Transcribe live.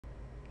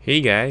Hey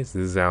guys,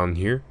 this is Alan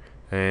here,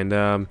 and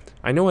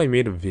I know I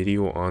made a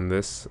video on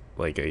this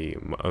like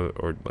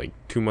or like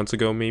 2 months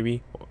ago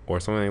maybe or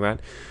something like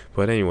that.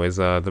 But anyways,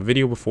 the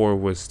video before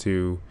was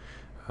to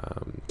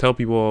tell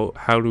people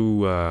how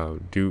to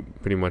do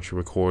pretty much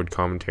record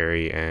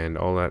commentary and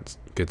all that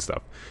good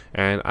stuff.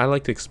 And I'd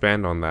like to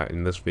expand on that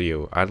in this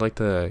video. I'd like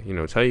to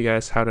tell you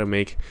guys how to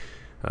make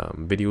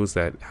videos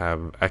that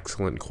have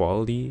excellent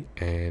quality,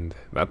 and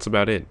that's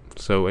about it.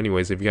 So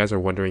anyways, if you guys are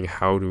wondering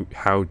how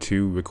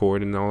to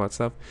record and all that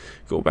stuff,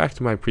 go back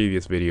to my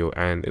previous video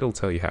and it'll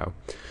tell you how.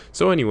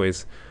 So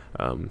anyways,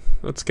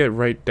 let's get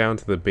right down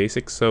to the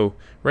basics. So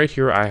right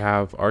here I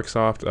have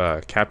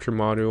ArcSoft capture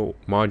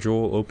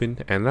module open,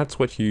 and that's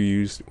what you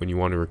use when you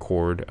want to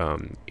record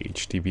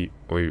HTTP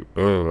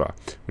or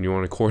when you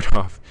want to record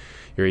off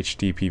your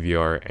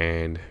HD-PVR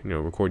and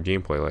record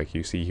gameplay like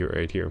you see here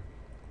right here.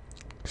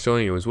 So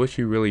anyways, what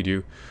you really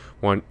do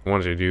want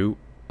to do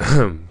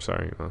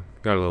sorry,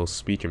 got a little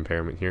speech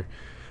impairment here.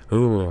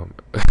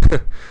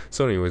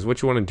 So anyways,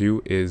 what you want to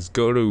do is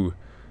go to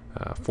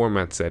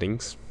format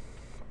settings,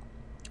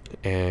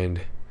 and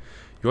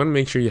you want to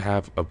make sure you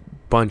have a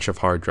bunch of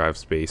hard drive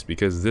space,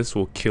 because this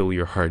will kill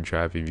your hard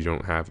drive if you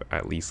don't have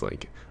at least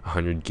like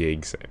 100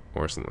 gigs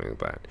or something like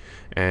that.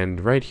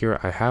 And right here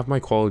I have my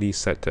quality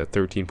set to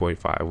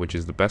 13.5, which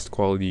is the best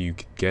quality you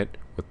could get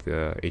with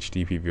the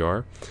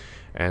HD-PVR,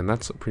 and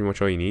that's pretty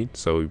much all you need.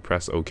 So you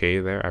press OK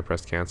there. I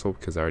pressed cancel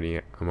because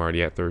I'm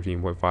already at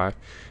 13.5.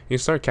 You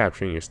start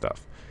capturing your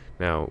stuff.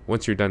 Now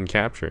once you're done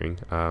capturing,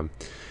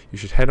 you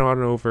should head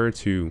on over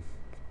to,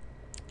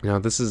 now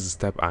this is a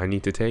step I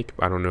need to take.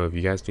 I don't know if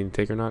you guys need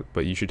to take or not,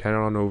 but you should head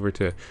on over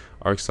to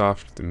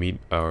ArcSoft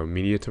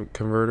media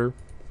converter.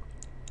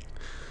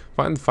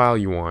 Find the file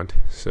you want.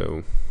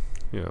 So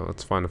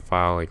let's find a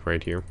file like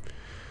right here.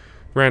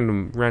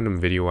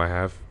 Random video I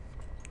have.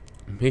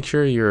 Make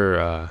sure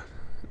your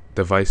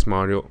device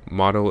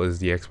model is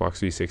the Xbox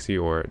 360,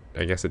 or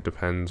I guess it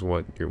depends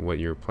what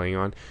you're playing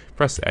on.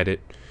 Press edit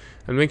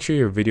and make sure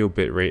your video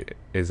bitrate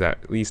is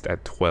at least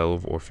at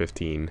 12 or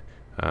 15.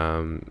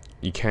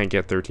 You can't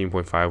get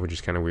 13.5, which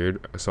is kind of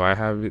weird, so I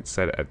have it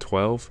set at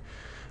 12.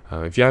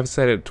 If you have it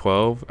set at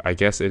 12, I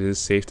guess it is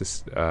safe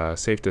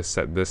to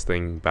set this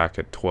thing back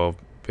at 12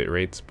 bit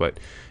rates. But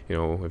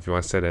if you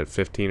want to set it at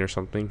 15 or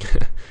something,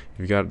 if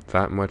you got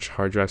that much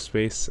hard drive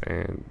space,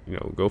 and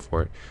go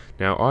for it.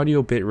 Now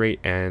audio bit rate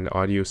and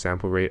audio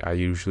sample rate I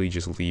usually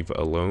just leave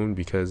alone,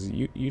 because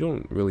you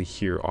don't really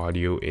hear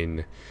audio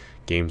in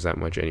games that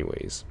much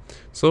anyways.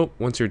 So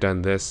once you're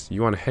done this,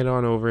 you want to head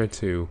on over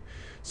to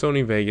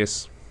Sony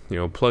Vegas,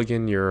 plug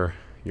in your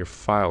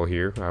file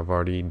here. I've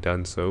already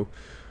done so.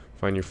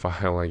 Find your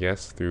file, I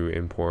guess, through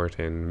import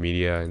and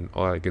media and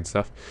all that good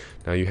stuff.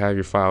 Now you have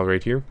your file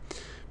right here.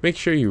 Make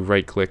sure you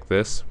right click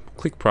this,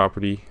 click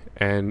property,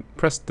 and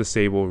press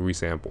disable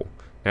resample.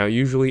 Now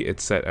usually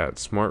it's set at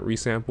smart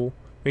resample.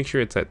 Make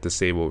sure it's at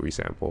disable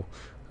resample.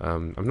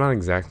 I'm not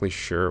exactly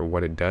sure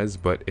what it does,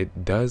 but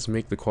it does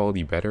make the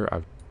quality better.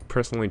 I've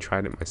personally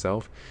tried it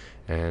myself,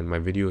 and my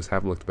videos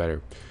have looked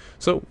better.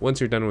 So once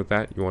you're done with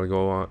that, you want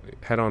to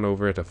head on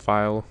over to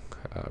file,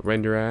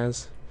 render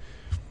as,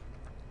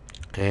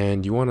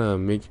 and you want to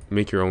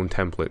make your own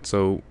template.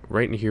 So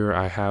right in here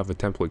I have a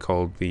template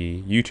called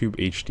the YouTube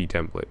HD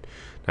template.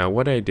 Now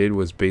what I did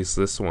was base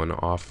this one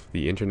off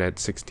the Internet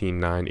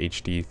 16:9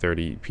 HD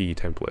 30p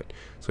template.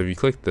 So if you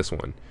click this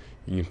one,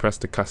 you can press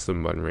the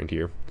custom button right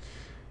here,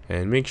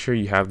 and make sure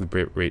you have the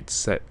bitrate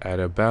set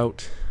at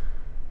about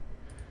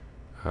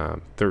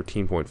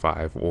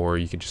 13.5, or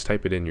you can just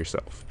type it in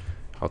yourself.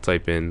 I'll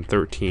type in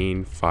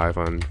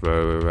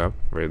 13,500,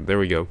 right there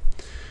we go,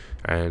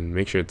 and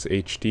make sure it's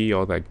HD,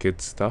 all that good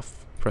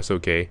stuff. Press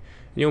OK, and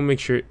you'll make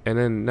sure, and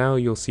then now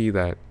you'll see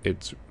that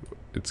it's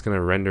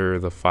gonna render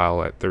the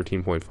file at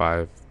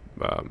 13.5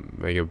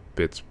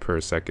 megabits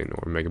per second,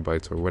 or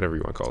megabytes, or whatever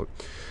you want to call it.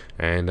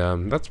 And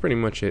that's pretty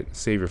much it.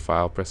 Save your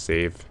file, press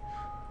save,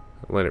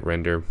 let it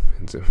render.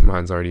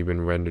 Mine's already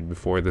been rendered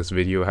before this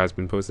video has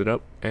been posted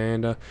up,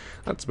 and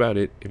that's about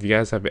it. If you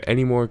guys have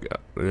any more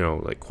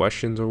like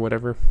questions or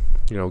whatever,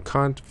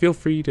 feel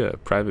free to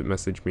private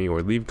message me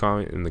or leave a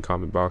comment in the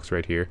comment box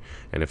right here,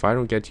 and if I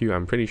don't get to you,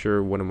 I'm pretty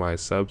sure one of my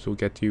subs will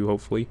get to you,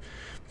 hopefully,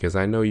 because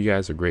I know you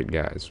guys are great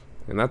guys.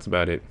 And that's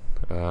about it.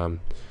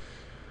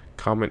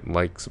 Comment,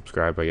 like,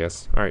 subscribe, I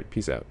guess. Alright,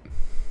 peace out.